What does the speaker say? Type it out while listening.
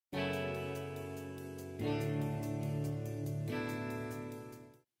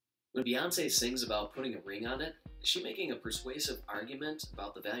When Beyonce sings about putting a ring on it, is she making a persuasive argument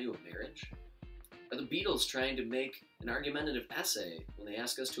about the value of marriage? Are the Beatles trying to make an argumentative essay when they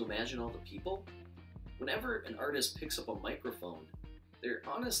ask us to imagine all the people? Whenever an artist picks up a microphone, they're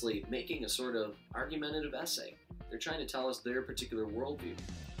honestly making a sort of argumentative essay. They're trying to tell us their particular worldview.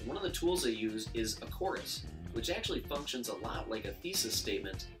 And one of the tools they use is a chorus, which actually functions a lot like a thesis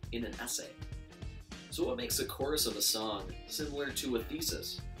statement in an essay. So what makes a chorus of a song similar to a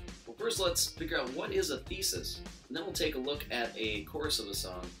thesis? Well, first let's figure out what is a thesis, and then we'll take a look at a chorus of a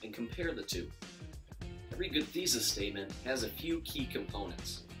song and compare the two. Every good thesis statement has a few key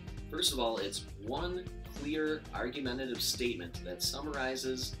components. First of all, it's one clear argumentative statement that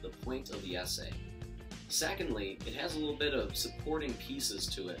summarizes the point of the essay. Secondly, it has a little bit of supporting pieces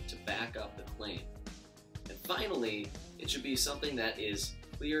to it to back up the claim. And finally, it should be something that is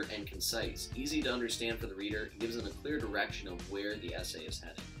clear and concise, easy to understand for the reader, and gives them a clear direction of where the essay is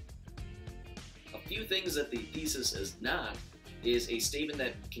heading. A few things that the thesis is not is a statement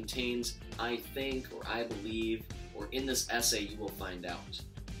that contains "I think" or "I believe" or "in this essay you will find out."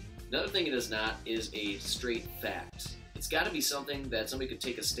 Another thing it is not is a straight fact. It's got to be something that somebody could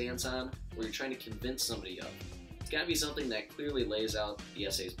take a stance on or you're trying to convince somebody of. It's got to be something that clearly lays out the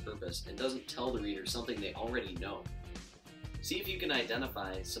essay's purpose and doesn't tell the reader something they already know. See if you can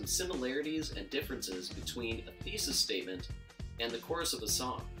identify some similarities and differences between a thesis statement and the chorus of a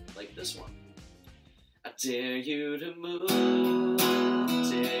song, like this one. I dare you to move,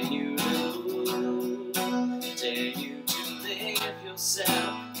 dare you to move, dare you to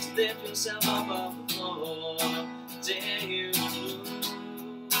lift yourself up off the floor, dare you to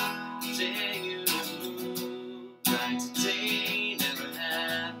move, dare you to move, like today never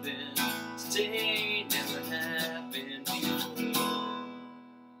happened, today never happened before.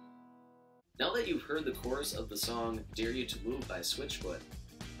 Now that you've heard the chorus of the song Dare You to Move by Switchfoot,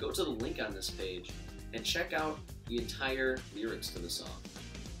 go to the link on this page and check out the entire lyrics to the song.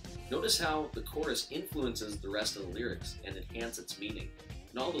 Notice how the chorus influences the rest of the lyrics and enhances its meaning,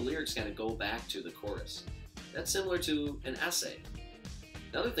 and all the lyrics kind of go back to the chorus. That's similar to an essay.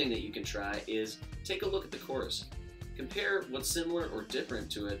 Another thing that you can try is take a look at the chorus. Compare what's similar or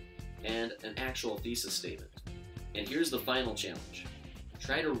different to it and an actual thesis statement. And here's the final challenge.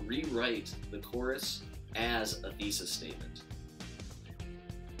 Try to rewrite the chorus as a thesis statement.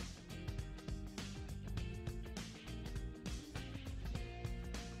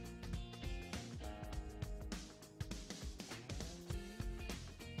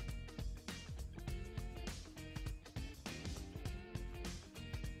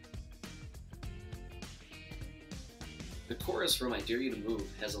 The chorus from I Dare You to Move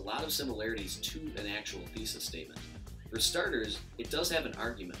has a lot of similarities to an actual thesis statement. For starters, it does have an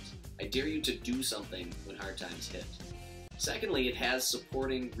argument. I dare you to do something when hard times hit. Secondly, it has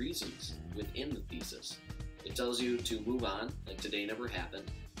supporting reasons within the thesis. It tells you to move on, like today never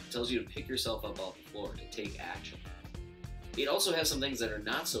happened. It tells you to pick yourself up off the floor, to take action. It also has some things that are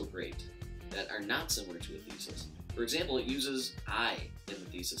not so great, that are not similar to a thesis. For example, it uses I in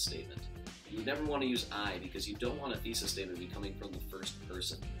the thesis statement. You would never want to use I because you don't want a thesis statement to be coming from the first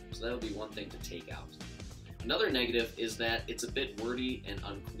person. So that would be one thing to take out. Another negative is that it's a bit wordy and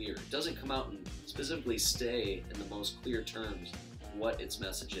unclear. It doesn't come out and specifically stay in the most clear terms what its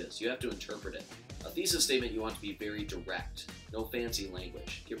message is. You have to interpret it. A thesis statement you want to be very direct. No fancy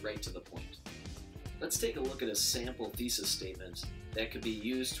language. Get right to the point. Let's take a look at a sample thesis statement that could be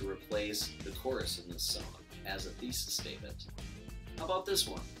used to replace the chorus in this song as a thesis statement. How about this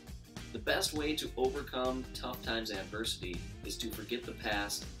one? The best way to overcome tough times and adversity is to forget the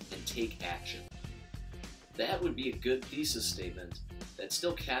past and take action. That would be a good thesis statement that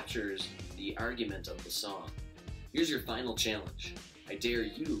still captures the argument of the song. Here's your final challenge. I dare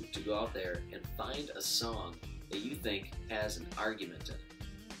you to go out there and find a song that you think has an argument in it.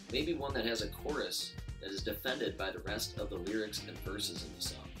 Maybe one that has a chorus that is defended by the rest of the lyrics and verses in the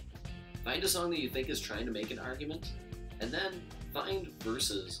song. Find a song that you think is trying to make an argument, and then find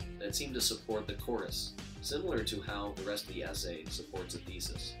verses that seem to support the chorus, similar to how the rest of the essay supports a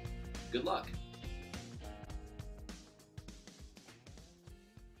thesis. Good luck!